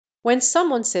When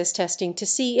someone says testing to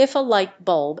see if a light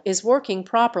bulb is working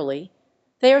properly,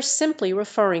 they are simply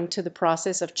referring to the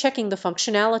process of checking the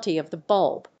functionality of the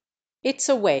bulb. It's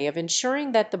a way of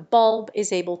ensuring that the bulb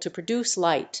is able to produce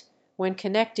light when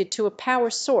connected to a power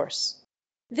source.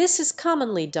 This is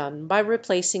commonly done by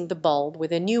replacing the bulb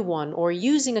with a new one or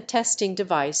using a testing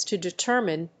device to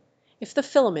determine if the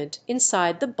filament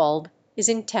inside the bulb is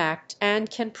intact and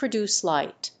can produce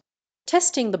light.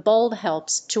 Testing the bulb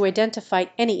helps to identify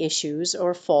any issues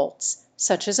or faults,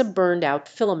 such as a burned out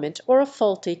filament or a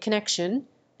faulty connection,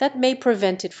 that may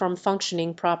prevent it from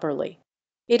functioning properly.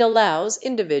 It allows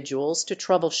individuals to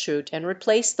troubleshoot and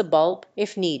replace the bulb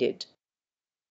if needed.